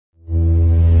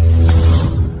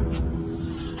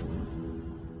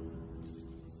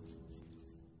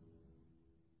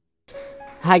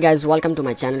Hi guys, welcome to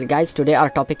my channel. Guys, today our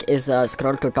topic is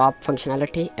scroll to top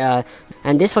functionality,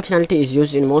 and this functionality is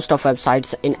used in most of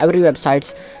websites. In every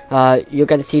websites you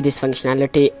can see this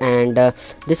functionality, and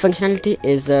this functionality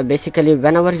is basically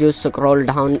whenever you scroll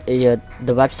down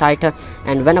the website,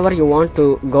 and whenever you want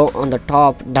to go on the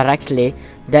top directly,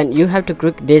 then you have to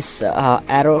click this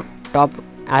top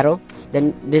arrow,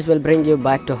 then this will bring you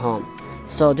back to home.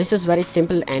 So this is very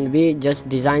simple, and we just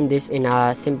designed this in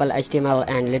a simple HTML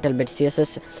and little bit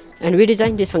CSS, and we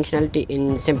designed this functionality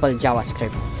in simple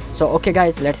JavaScript. So okay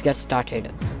guys, let's get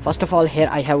started. First of all, here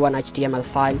I have one HTML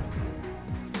file,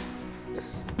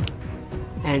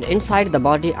 and inside the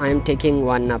body I am taking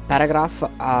one paragraph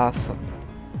of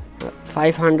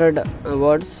 500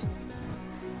 words,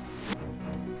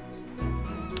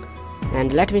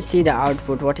 and let me see the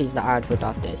output. What is the output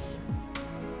of this?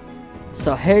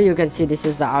 So here you can see this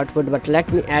is the output, but let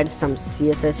me add some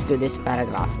CSS to this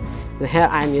paragraph. Here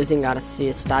I am using our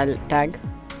style tag.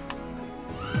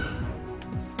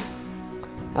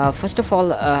 First of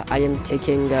all, I am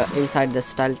taking inside the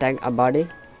style tag a body.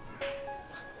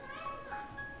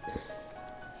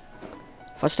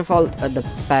 First of all, the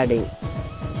padding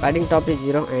top is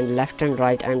 0, and left and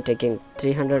right I am taking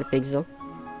 300 pixel,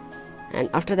 and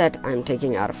after that I am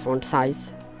taking our font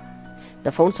size.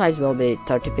 The font size will be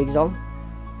 30 pixel,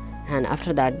 and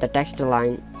after that the text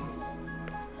line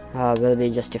will be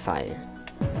justified.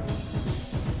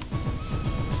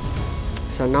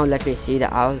 So now let me see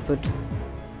the output.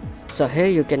 So here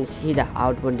you can see the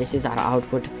output. This is our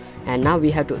output, and now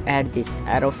we have to add this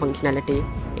arrow functionality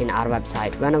in our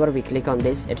website. Whenever we click on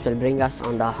this, it will bring us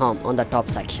on the home, on the top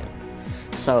section.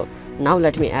 So now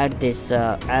let me add this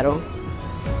arrow.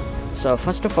 So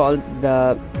first of all,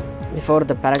 before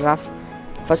the paragraph,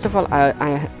 first of all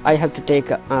I have to take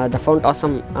the font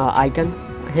awesome icon.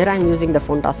 Here I am using the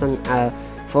font awesome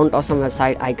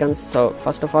website icons. So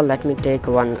first of all, let me take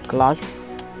one class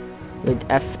with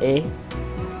FA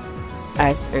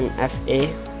S and FA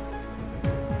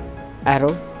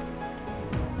arrow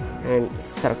and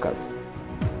circle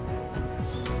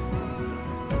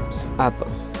up,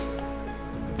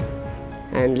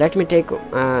 and let me take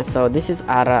so this is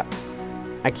our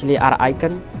actually our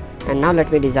icon. And now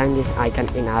let me design this icon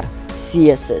in our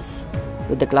CSS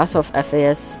with the class of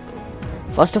FAS.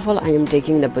 First of all, I am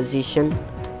taking the position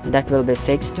that will be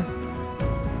fixed,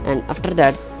 and after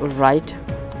that right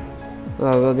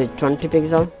will be 20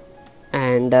 pixel,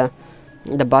 and the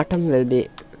bottom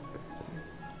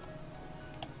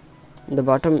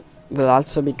will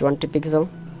also be 20 pixel,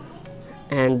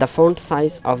 and the font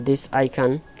size of this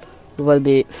icon will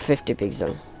be 50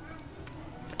 pixel.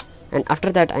 And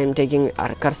after that I am taking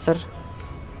our cursor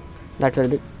that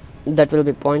will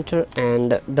be pointer,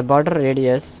 and the border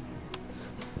radius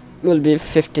will be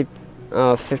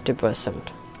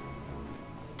 50%.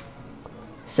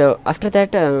 So after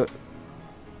that the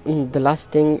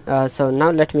last thing, so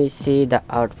now let me see the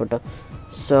output.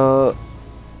 So,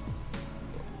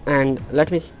 and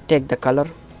let me take the color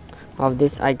of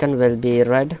this icon will be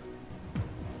red.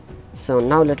 So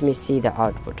now let me see the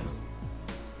output.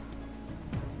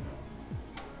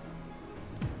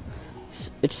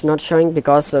 It's not showing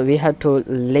because we have to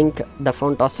link the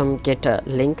font awesome kit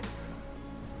link.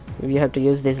 We have to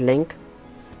use this link.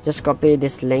 Just copy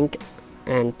this link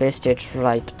and paste it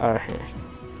right over here.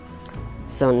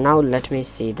 So now let me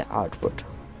see the output.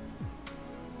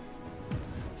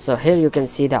 So here you can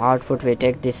see the output. We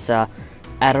take this top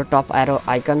arrow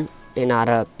icon in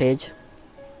our page.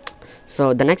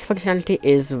 So the next functionality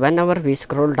is whenever we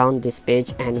scroll down this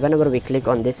page and whenever we click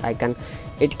on this icon,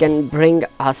 it can bring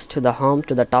us to the home,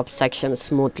 to the top section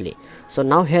smoothly. So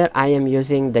now here I am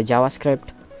using the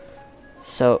JavaScript.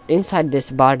 So inside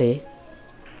this body,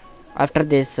 after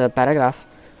this paragraph,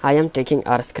 I am taking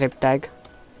our script tag.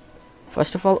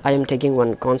 First of all, I am taking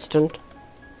one constant,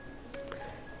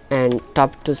 and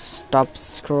top to stop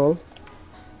scroll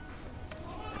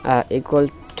equal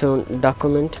to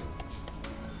document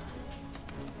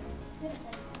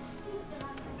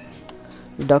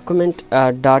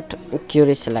dot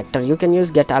query selector. You can use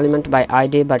get element by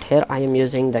ID, but here I am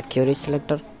using the query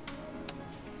selector.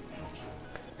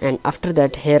 And after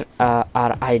that, here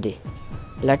our ID.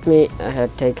 Let me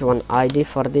take one ID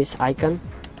for this icon.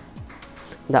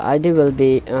 The ID will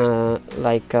be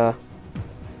back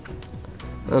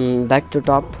to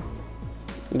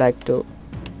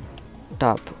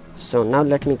top. So now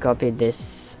let me copy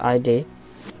this ID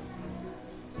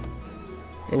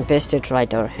and paste it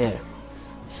right over here.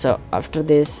 So after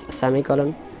this,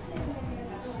 semicolon,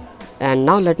 and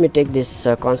now let me take this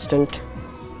constant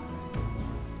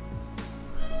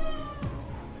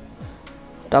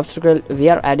top scroll, we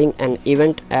are adding an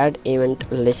event, add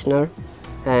event listener,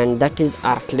 and that is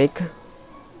our click,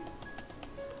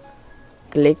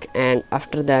 and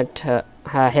after that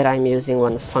here I am using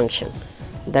one function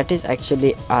that is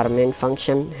actually our main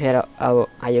function. Here I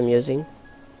am using.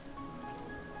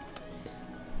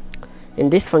 In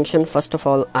this function, first of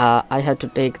all, I have to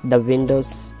take the window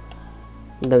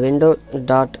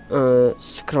dot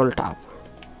scroll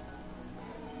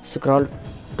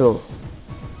to.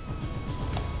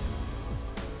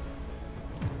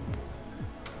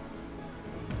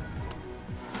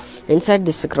 Inside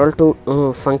this scroll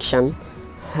to function,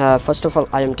 first of all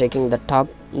I am taking the top,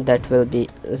 that will be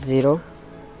 0,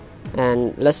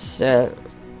 and let's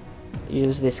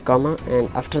use this comma, and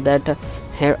after that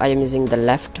here I am using the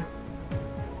left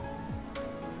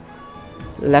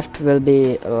will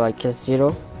be like a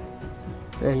 0,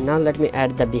 and now let me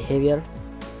add the behavior.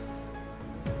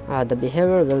 The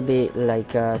behavior will be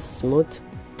like smooth.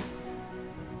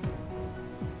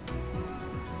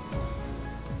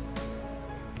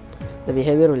 The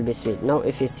behavior will be sweet. Now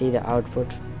if you see the output,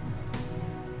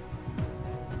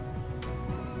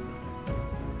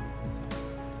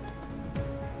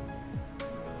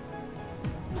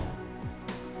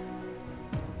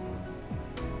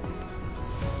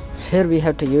 here we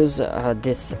have to use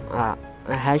this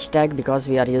hashtag because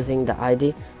we are using the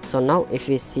ID. So now if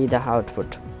we see the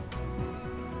output,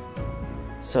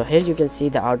 so here you can see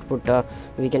the output,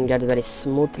 we can get very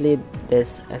smoothly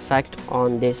this effect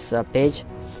on this page.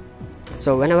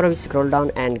 So whenever we scroll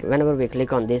down and whenever we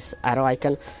click on this arrow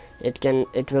icon,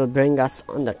 it will bring us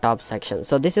on the top section.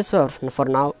 So this is for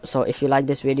now. So if you like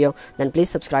this video, then please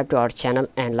subscribe to our channel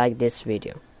and like this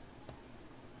video.